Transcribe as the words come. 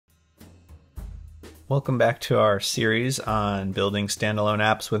Welcome back to our series on building standalone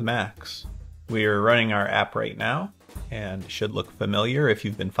apps with Macs. We are running our app right now and it should look familiar if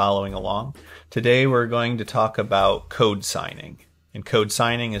you've been following along. Today we're going to talk about code signing. And code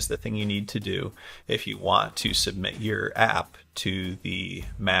signing is the thing you need to do if you want to submit your app to the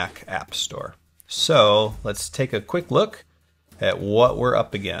Mac App Store. So let's take a quick look at what we're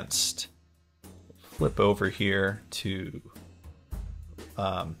up against. Flip over here to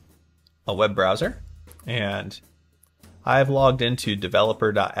a web browser. And I've logged into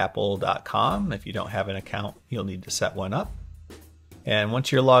developer.apple.com. If you don't have an account, you'll need to set one up. And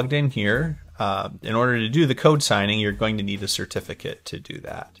once you're logged in here, in order to do the code signing, you're going to need a certificate to do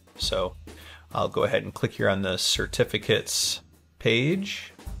that. So I'll go ahead and click here on the certificates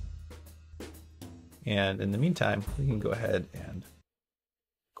page. And in the meantime, we can go ahead and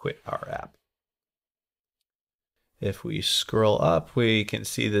quit our app. If we scroll up, we can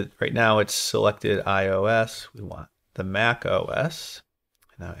see that right now it's selected iOS. We want the Mac OS.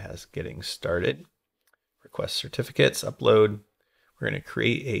 Now it has getting started. Request certificates, upload. We're going to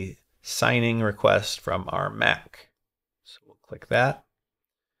create a signing request from our Mac. So we'll click that.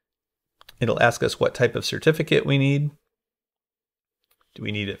 It'll ask us what type of certificate we need. Do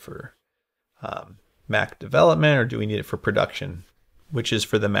we need it for Mac development or do we need it for production? Which is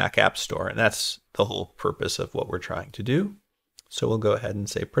for the Mac App Store, and that's the whole purpose of what we're trying to do. So we'll go ahead and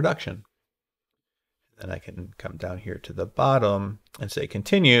say production. Then I can come down here to the bottom and say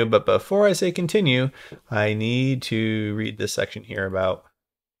continue, but before I say continue, I need to read this section here about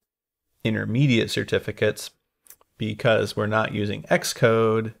intermediate certificates. Because we're not using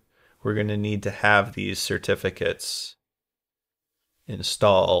Xcode, we're going to need to have these certificates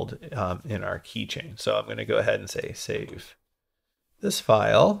installed in our keychain. So I'm going to go ahead and say save this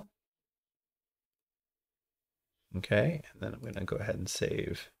file. Okay, and then I'm going to go ahead and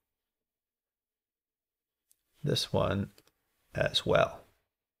save this one as well.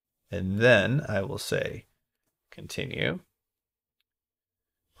 And then I will say continue.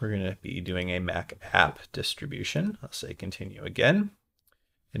 We're going to be doing a Mac app distribution. I'll say continue again.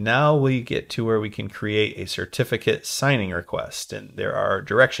 And now we get to where we can create a certificate signing request. And there are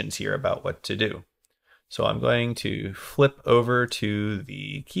directions here about what to do. So I'm going to flip over to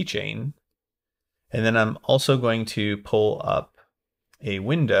the keychain, and then I'm also going to pull up a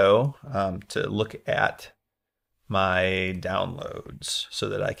window to look at my downloads so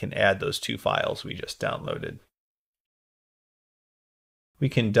that I can add those two files we just downloaded. We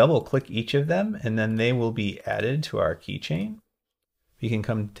can double click each of them and then they will be added to our keychain. We can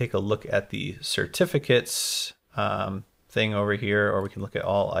come take a look at the certificates thing over here, or we can look at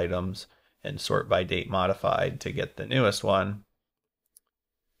all items and sort by date modified to get the newest one.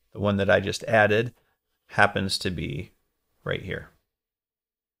 The one that I just added happens to be right here.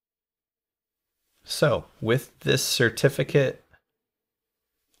 So with this certificate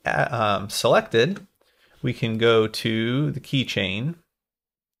selected, we can go to the keychain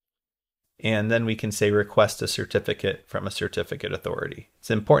and then we can say request a certificate from a certificate authority.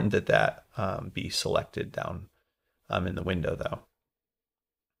 It's important that that be selected down in the window though.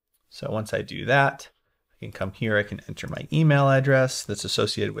 So once I do that, I can come here, I can enter my email address that's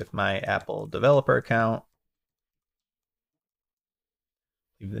associated with my Apple developer account.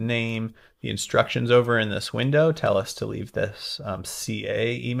 Leave the name. The instructions over in this window tell us to leave this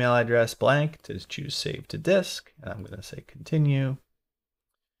CA email address blank, to choose save to disk. And I'm going to say continue.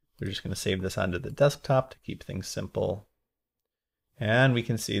 We're just going to save this onto the desktop to keep things simple. And we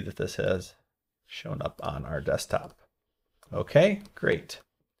can see that this has shown up on our desktop. Okay, great.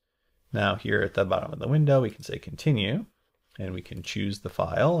 Now here at the bottom of the window, we can say continue, and we can choose the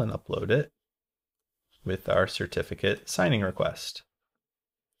file and upload it with our certificate signing request.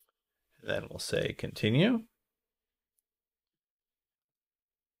 Then we'll say continue.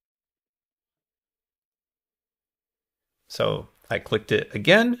 So I clicked it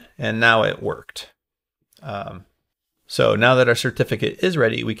again, and now it worked. So now that our certificate is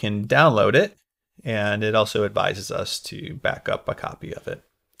ready, we can download it, and it also advises us to back up a copy of it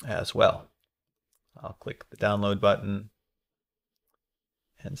as well. I'll click the download button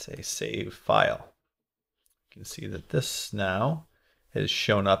and say save file. You can see that this now has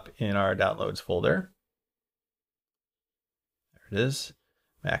shown up in our downloads folder. There it is,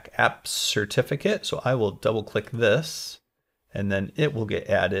 Mac App Certificate. So I will double click this and then it will get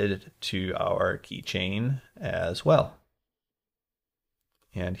added to our keychain as well.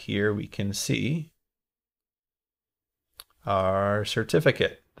 And here we can see our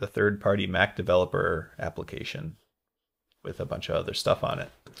certificate, the third-party Mac developer application with a bunch of other stuff on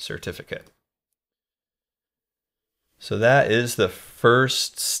it, certificate. So that is the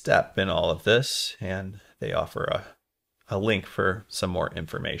first step in all of this, and they offer a link for some more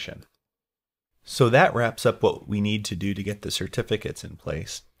information. So that wraps up what we need to do to get the certificates in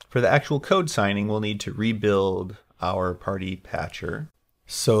place. For the actual code signing, we'll need to rebuild our party patcher.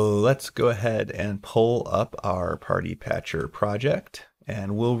 So let's go ahead and pull up our party patcher project,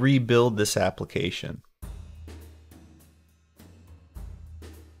 and we'll rebuild this application.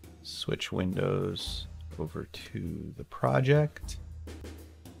 Switch windows over to the project.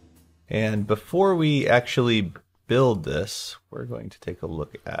 And before we actually build this, we're going to take a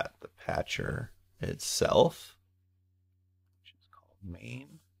look at the patcher itself, which is called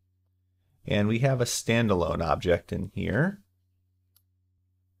main. And we have a standalone object in here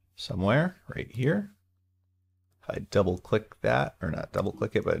somewhere right here. If I double click that, or not double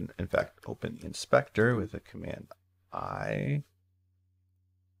click it, but in fact open the inspector with the command I,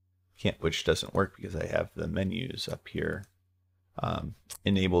 which doesn't work because I have the menus up here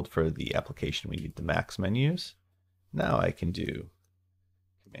enabled for the application. We need the max menus. Now I can do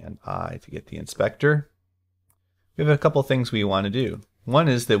command I to get the inspector. We have a couple things we want to do. One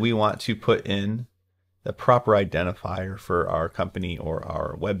is that we want to put in the proper identifier for our company or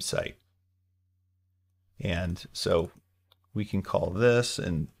our website. And so we can call this,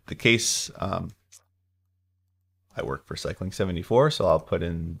 in the case I work for Cycling 74, so I'll put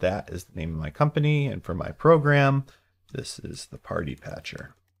in that as the name of my company, and for my program, this is the party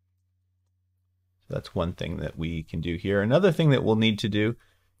patcher. So that's one thing that we can do here. Another thing that we'll need to do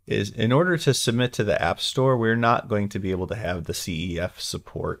is, in order to submit to the App Store, we're not going to be able to have the CEF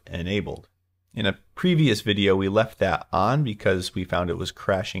support enabled. In a previous video, we left that on because we found it was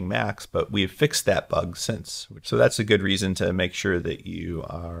crashing Macs, but we've fixed that bug since. So that's a good reason to make sure that you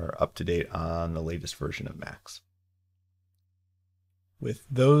are up to date on the latest version of Macs. With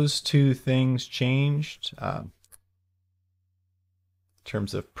those two things changed, in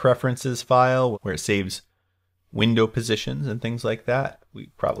terms of preferences file, where it saves window positions and things like that,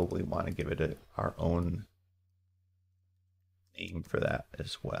 we probably want to give it our own name for that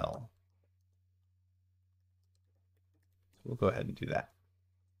as well. We'll go ahead and do that.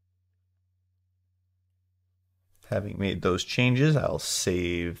 Having made those changes, I'll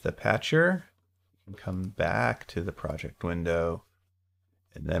save the patcher. You can come back to the project window,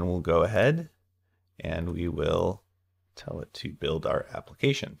 and then we'll go ahead and we will tell it to build our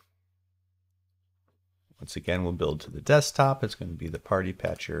application. Once again, we'll build to the desktop. It's going to be the party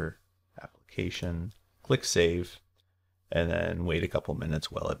patcher application. Click save, and then wait a couple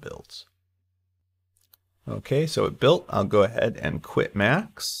minutes while it builds. Okay, so it built. I'll go ahead and quit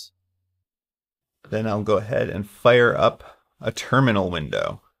Macs. Then I'll go ahead and fire up a terminal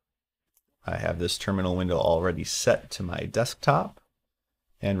window. I have this terminal window already set to my desktop.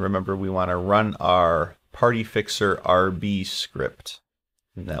 And remember, we want to run our party fixer RB script.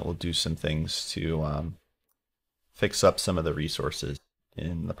 And that will do some things to fix up some of the resources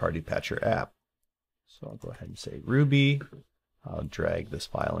in the party patcher app. So I'll go ahead and say Ruby. I'll drag this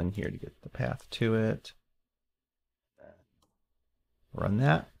file in here to get the path to it. Run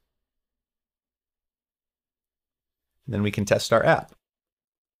that. And then we can test our app.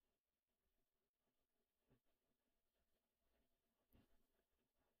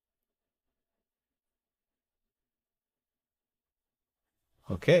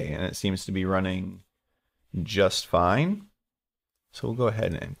 Okay, and it seems to be running just fine. So we'll go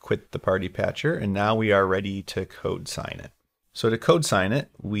ahead and quit the party patcher, and now we are ready to code sign it. So to code sign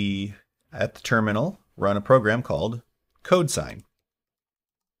it, we, at the terminal, run a program called code sign.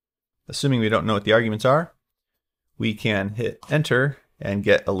 Assuming we don't know what the arguments are, we can hit enter and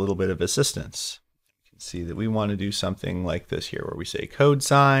get a little bit of assistance. You can see that we want to do something like this here, where we say code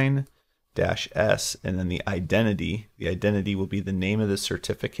sign -s and then the identity. The identity will be the name of the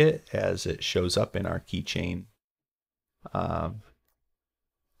certificate as it shows up in our keychain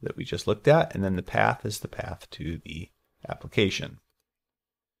that we just looked at, and then the path is the path to the application.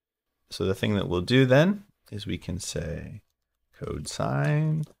 So the thing that we'll do then is we can say code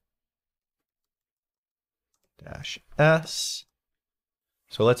sign -s.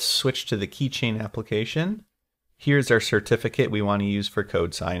 So let's switch to the keychain application. Here's our certificate we want to use for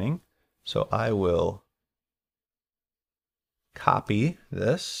code signing. So I will copy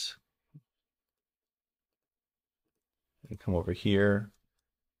this and come over here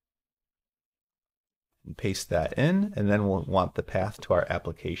and paste that in, and then we'll want the path to our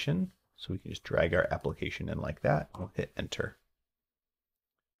application. So we can just drag our application in like that. We'll hit enter.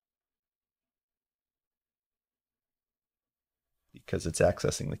 Because it's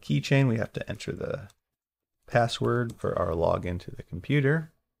accessing the keychain, we have to enter the password for our login to the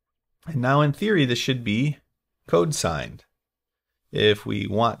computer. And now in theory, this should be code signed. If we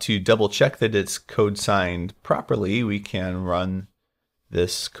want to double check that it's code signed properly, we can run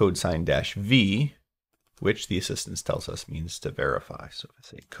this code sign -v, which the assistance tells us means to verify. So if I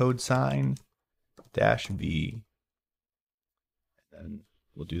say code sign -v, then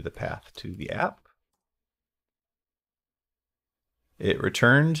we'll do the path to the app. It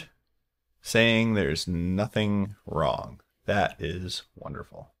returned saying there's nothing wrong. That is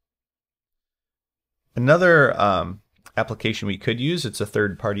wonderful. Another application we could use, it's a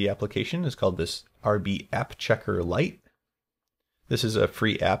third-party application, is called this RB App Checker Lite. This is a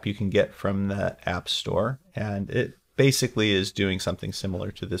free app you can get from the App Store, and it basically is doing something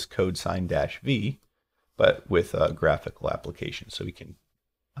similar to this code sign -v, but with a graphical application. So we can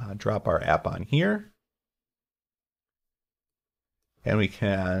drop our app on here, and we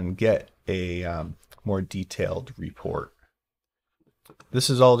can get a more detailed report. This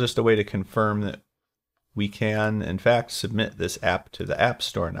is all just a way to confirm that we can, in fact, submit this app to the App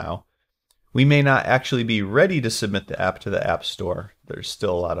Store now. We may not actually be ready to submit the app to the App Store. There's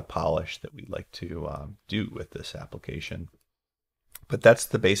still a lot of polish that we'd like to do with this application. But that's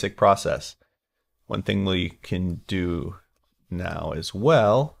the basic process. One thing we can do now as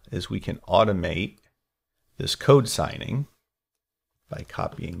well is we can automate this code signing by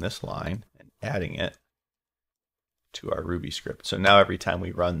copying this line and adding it to our Ruby script. So now every time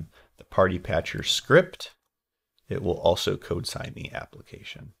we run the Party Patcher script, it will also code sign the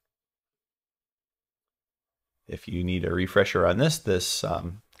application. If you need a refresher on this,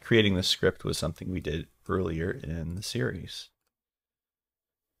 creating this script was something we did earlier in the series.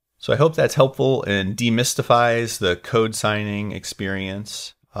 So I hope that's helpful and demystifies the code signing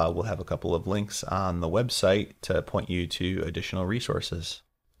experience. We'll have a couple of links on the website to point you to additional resources.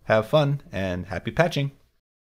 Have fun and happy patching!